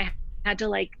energy, and I had to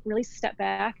like really step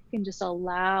back and just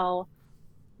allow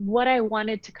what I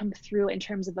wanted to come through in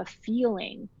terms of a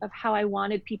feeling of how I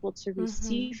wanted people to Hmm.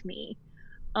 receive me.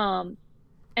 Um,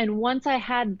 and once I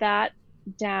had that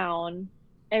down,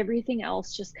 everything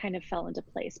else just kind of fell into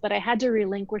place. But I had to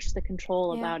relinquish the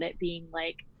control Yeah. about it being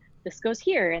like, this goes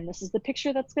here, and this is the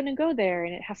picture that's going to go there,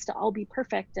 and it has to all be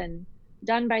perfect and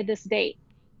done by this date.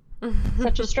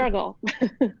 Such a struggle.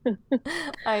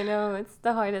 I know, it's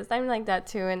the hardest. I'm like that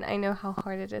too, and I know how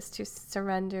hard it is to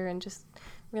surrender and just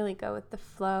really go with the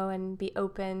flow and be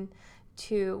open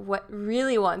to what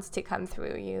really wants to come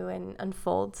through you and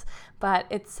unfolds. But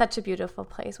it's such a beautiful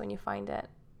place when you find it.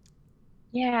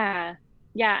 Yeah.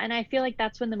 Yeah, and I feel like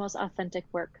that's when the most authentic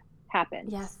work Yes,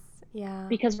 happens, yeah,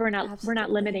 because we're not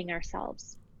absolutely. limiting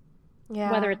ourselves,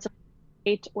 whether Yeah. it's a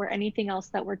date or anything else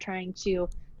that we're trying to,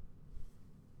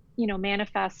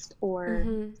 manifest or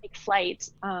Mm-hmm. take flight.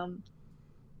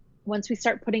 Once we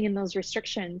start putting in those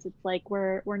restrictions, it's like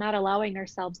we're not allowing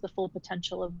ourselves the full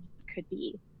potential of what could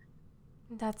be.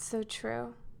 That's so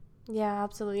true. Yeah,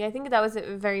 absolutely. I think that was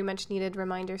a very much needed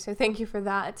reminder. So thank you for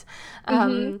that.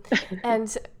 Hmm.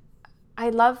 And I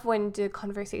love when the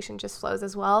conversation just flows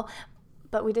as well.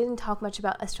 But we didn't talk much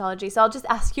about astrology. So I'll just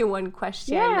ask you one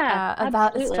question Yeah, about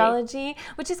absolutely. astrology,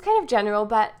 which is kind of general.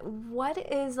 But what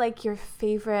is like your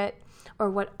favorite, or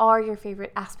what are your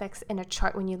favorite aspects in a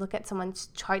chart when you look at someone's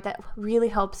chart that really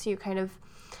helps you kind of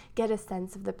get a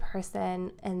sense of the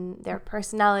person and their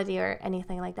personality or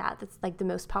anything like that? That's like the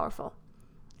most powerful.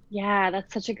 Yeah,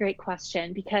 that's such a great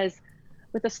question, because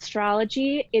with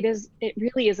astrology, it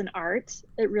really is an art.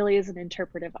 It really is an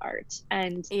interpretive art.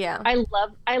 And Yeah.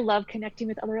 I love connecting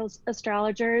with other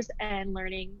astrologers and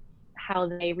learning how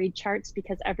they read charts,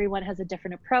 because everyone has a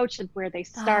different approach of where they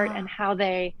start and Ah. how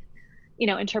they,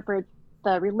 interpret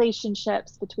the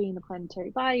relationships between the planetary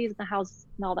bodies and the house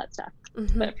and all that stuff.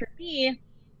 Mm-hmm. But for me,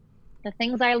 the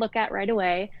things I look at right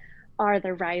away are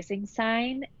the rising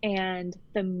sign and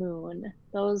the moon.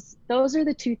 Those are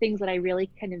the two things that I really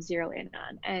kind of zero in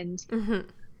on. And Mm-hmm.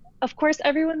 of course,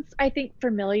 everyone's, I think,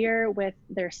 familiar with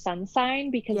their sun sign,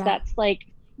 because Yeah. that's like,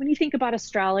 when you think about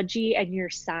astrology and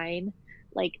your sign,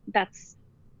 like, that's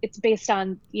it's based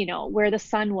on, where the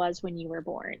sun was when you were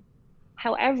born.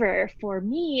 However, for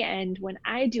me, and when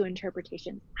I do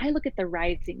interpretations, I look at the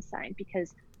rising sign,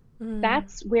 because Mm.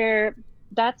 that's where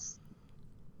that's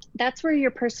that's where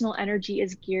your personal energy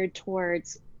is geared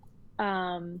towards,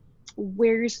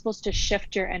 where you're supposed to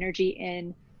shift your energy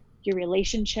in your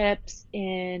relationships,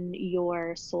 in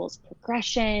your soul's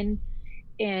progression,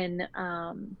 in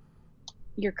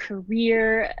your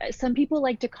career. Some people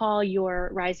like to call your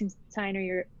rising sign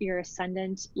or your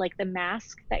ascendant like the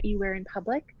mask that you wear in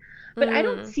public, but I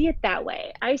don't Mm. see it that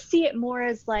way. I see it more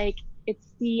as like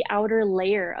it's the outer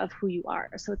layer of who you are.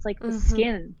 So it's like the Mm-hmm.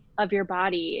 skin of your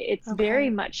body. It's very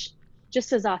Okay. much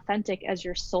just as authentic as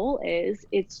your soul is.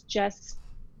 It's just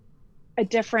a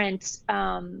different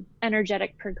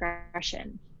energetic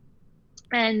progression.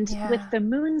 And with Yeah. the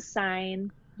moon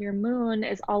sign, your moon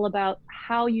is all about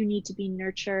how you need to be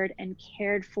nurtured and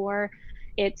cared for.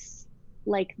 It's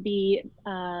like the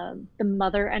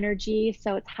mother energy,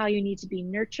 so it's how you need to be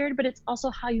nurtured, but it's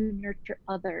also how you nurture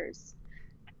others,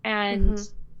 and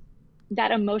Mm-hmm.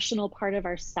 that emotional part of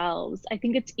ourselves. I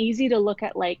think it's easy to look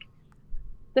at like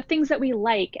the things that we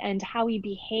like and how we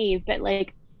behave, but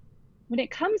like when it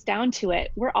comes down to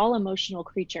it, we're all emotional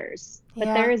creatures, but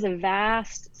there Yeah. is a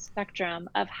vast spectrum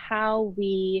of how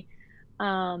we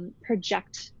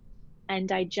project and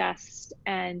digest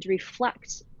and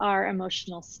reflect our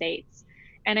emotional states.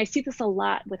 And I see this a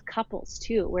lot with couples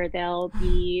too, where they'll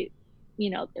be,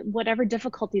 whatever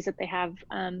difficulties that they have.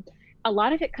 A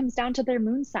lot of it comes down to their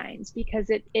moon signs,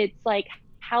 because it's like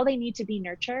how they need to be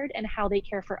nurtured and how they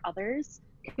care for others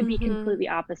could be Mm-hmm. completely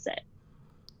opposite.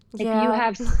 if you Yeah.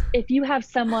 have if you have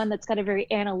someone that's got a very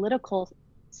analytical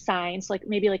sign, so like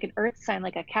maybe like an earth sign,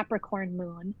 like a Capricorn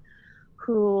moon,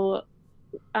 who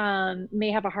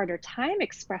may have a harder time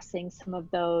expressing some of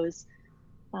those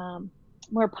um,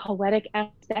 more poetic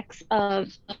aspects of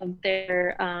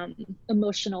their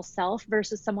emotional self,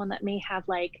 versus someone that may have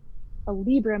like a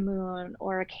Libra moon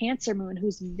or a Cancer moon,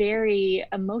 who's very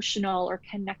emotional or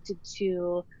connected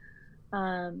to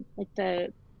like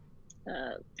the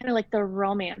kind of like the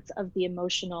romance of the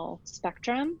emotional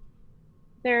spectrum.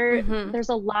 Mm-hmm. There's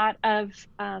a lot of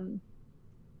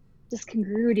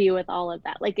discongruity with all of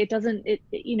that. Like it doesn't,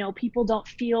 people don't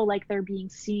feel like they're being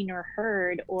seen or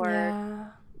heard or,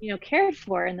 Yeah. cared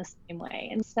for in the same way.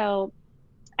 And so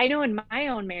I know in my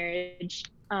own marriage,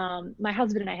 my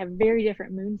husband and I have very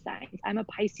different moon signs. I'm a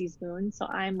Pisces moon, so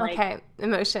I'm like Okay.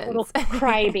 little Emotions.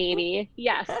 crybaby.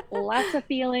 Yes, lots of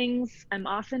feelings. I'm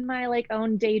off in my like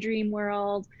own daydream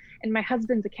world. And my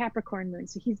husband's a Capricorn moon,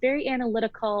 so he's very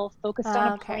analytical, focused on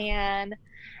a Okay. plan,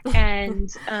 and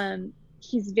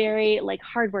he's very like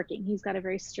hardworking. He's got a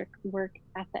very strict work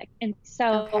ethic, and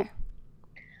so Okay.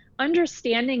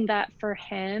 understanding that for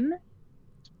him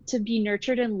to be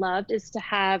nurtured and loved is to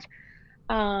have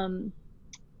um,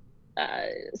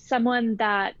 someone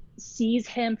that sees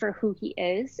him for who he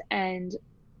is and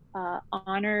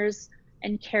honors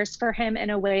and cares for him in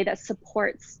a way that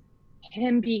supports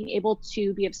him being able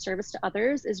to be of service to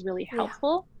others is really Yeah.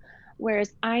 helpful.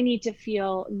 Whereas I need to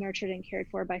feel nurtured and cared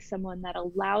for by someone that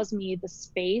allows me the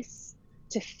space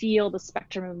to feel the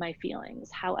spectrum of my feelings,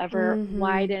 however Mm-hmm.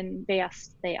 wide and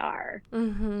vast they are.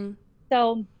 Mm-hmm.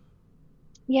 So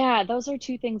yeah, those are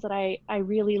two things that I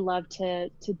really love to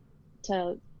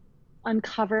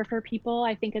uncover for people.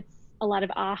 I think it's a lot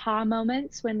of aha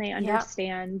moments when they Yeah.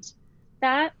 understand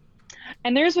that.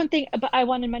 And there's one thing but I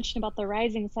want to mention about the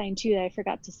rising sign too that I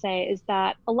forgot to say, is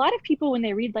that a lot of people when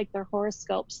they read like their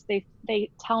horoscopes, they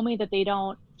tell me that they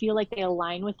don't feel like they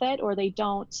align with it, or they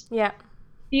don't Yeah.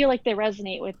 feel like they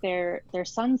resonate with their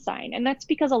sun sign. And that's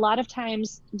because a lot of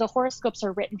times the horoscopes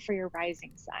are written for your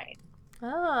rising sign.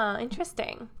 Oh,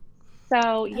 interesting.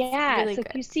 So That's yeah, really so if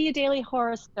good. you see a daily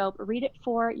horoscope, read it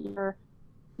for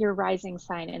your rising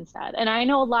sign instead. And I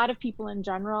know a lot of people in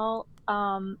general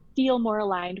feel more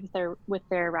aligned with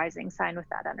their rising sign, with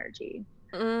that energy.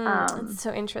 It's Um,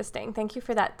 so interesting. Thank you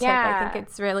for that tip. I think yeah,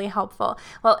 it's really helpful.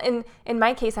 Well, in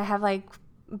my case, I have like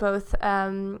both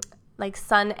like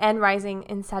sun and rising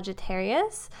in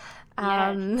Sagittarius.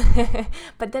 yes. Um,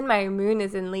 but then my moon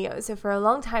is in Leo. So for a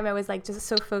long time, I was like just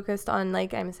so focused on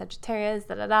like I'm a Sagittarius,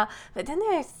 da da da. But then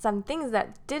there are some things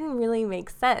that didn't really make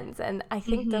sense, and I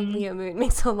think the Hmm. Leo moon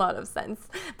makes a lot of sense.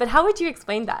 But how would you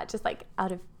explain that? Just like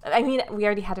out of, I mean, we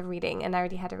already had a reading, and I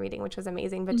already had a reading, which was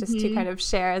amazing. But just to Hmm. kind of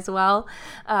share as well,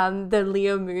 the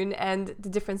Leo moon and the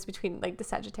difference between like the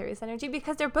Sagittarius energy,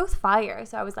 because they're both fire.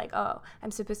 So I was like, oh,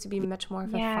 I'm supposed to be much more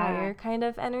of a Yeah. fire kind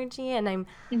of energy, and I'm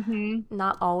Hmm.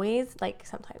 not always, like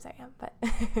sometimes I am, but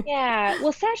Yeah.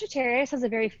 Well, Sagittarius has a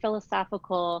very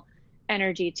philosophical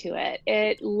energy to it.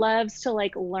 It loves to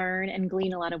like learn and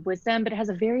glean a lot of wisdom, but it has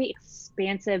a very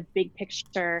expansive, big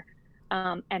picture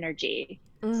energy.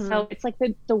 Mm-hmm. So it's like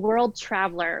the world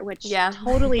traveler, which Yeah.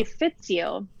 totally fits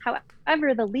you.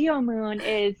 However, the Leo moon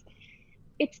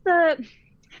it's the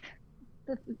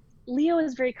Leo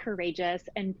is very courageous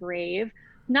and brave,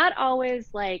 not always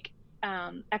like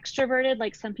extroverted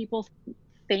like some people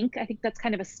think. I think that's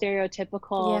kind of a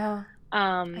stereotypical Yeah,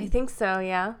 I um think so.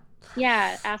 Yeah.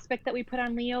 yeah, aspect that we put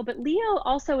on Leo, but Leo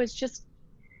also is just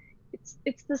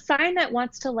it's the sign that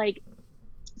wants to like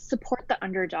support the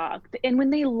underdog. And when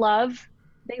they love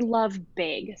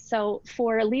big. So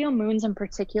for Leo moons in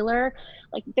particular,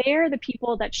 like they're the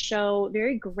people that show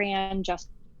very grand just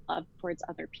love towards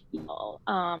other people.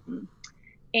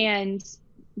 And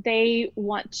they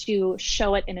want to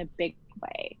show it in a big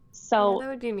way. Yeah, So, that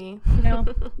would be me. you know,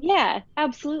 yeah,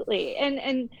 absolutely.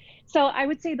 And so I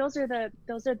would say those are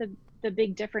the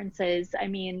big differences. I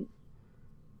mean,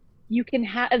 you can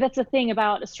have that's the thing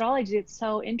about astrology, it's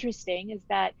so interesting, is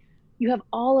that you have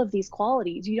all of these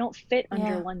qualities. You don't fit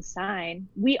under Yeah. one sign.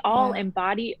 We all Yeah.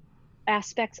 embody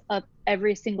aspects of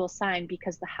every single sign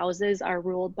because the houses are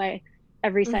ruled by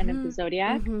every sign of the Mm-hmm.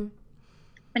 zodiac. Mm-hmm.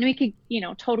 And we could,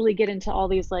 totally get into all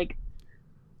these like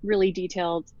really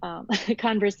detailed Oh,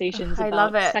 conversations I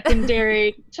about love it.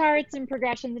 secondary charts and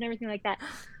progressions and everything like that.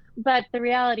 But the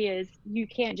reality is, you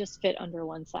can't just fit under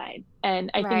one side.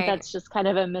 And I think Right. that's just kind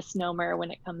of a misnomer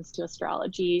when it comes to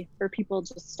astrology for people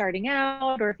just starting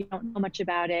out, or if you don't know much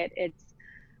about it.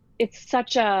 It's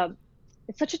such a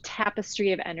it's such a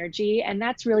tapestry of energy, and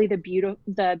that's really the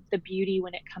beauty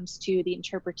when it comes to the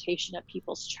interpretation of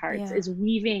people's charts, Yeah. is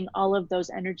weaving all of those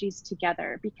energies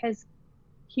together, because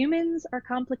humans are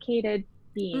complicated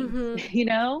beings.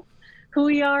 Mm-hmm. Who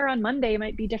we are on Monday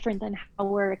might be different than how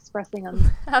we're expressing on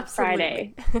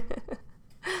Absolutely. Friday.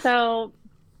 So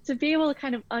to be able to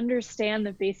kind of understand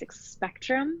the basic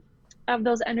spectrum of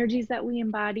those energies that we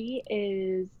embody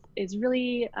is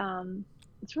really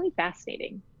it's really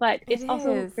fascinating, but It it's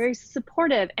also is. very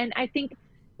supportive, and I think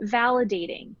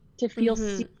validating to feel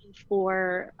Mm-hmm. seen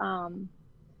for all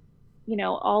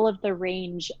of the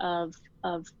range of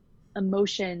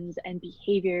emotions and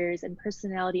behaviors and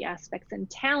personality aspects and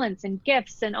talents and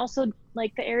gifts, and also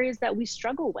like the areas that we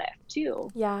struggle with too.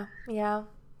 Yeah. Yeah.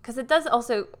 Because it does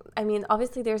also, I mean,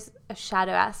 obviously there's a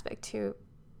shadow aspect to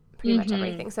pretty much Mm-hmm.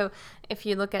 everything. So if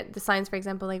you look at the signs, for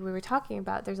example, like we were talking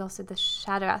about, there's also the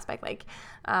shadow aspect, like,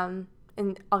 and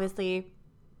obviously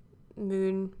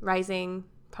moon, rising,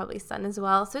 probably sun as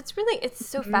well. So it's so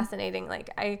Mm-hmm. fascinating. Like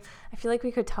I feel like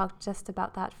we could talk just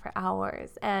about that for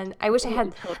hours. And I wish I had,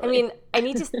 I Totally. mean, I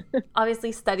need to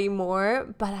obviously study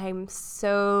more, but I'm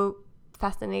so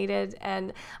fascinated,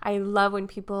 and I love when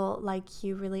people like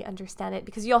you really understand it,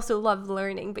 because you also love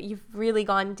learning, but you've really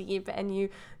gone deep and you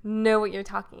know what you're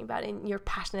talking about, and you're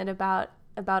passionate about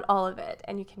all of it,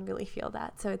 and you can really feel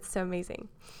that. So it's so amazing.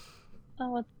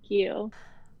 Oh, thank you.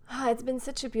 It's been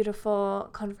such a beautiful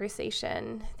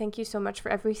conversation. Thank you so much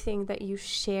for everything that you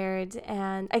shared.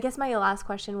 And I guess my last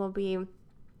question will be,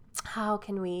 how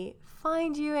can we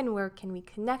find you and where can we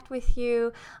connect with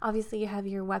you? Obviously, you have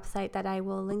your website that I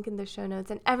will link in the show notes,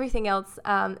 and everything else,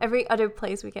 every other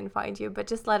place we can find you. But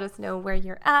just let us know where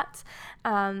you're at,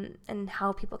 and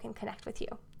how people can connect with you.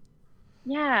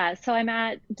 Yeah, so I'm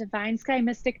at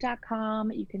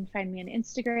divineskymystic.com. You can find me on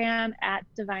Instagram at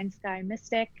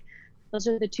divineskymystic. Those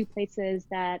are the two places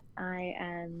that I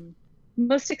am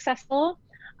most successful.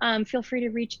 Feel free to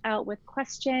reach out with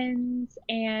questions,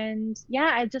 and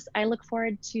yeah, I look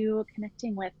forward to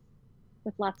connecting with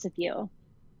lots of you.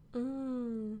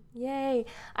 Yay.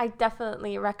 I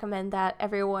definitely recommend that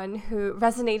everyone who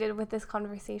resonated with this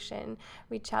conversation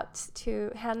reach out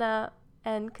to Hannah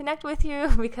and connect with you,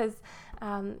 because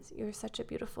you're such a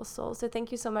beautiful soul. So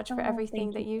thank you so much for Oh,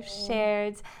 everything thank that you. you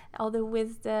shared, all the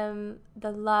wisdom,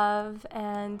 the love,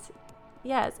 and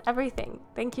yes, everything.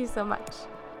 Thank you so much.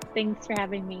 Thanks for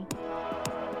having me.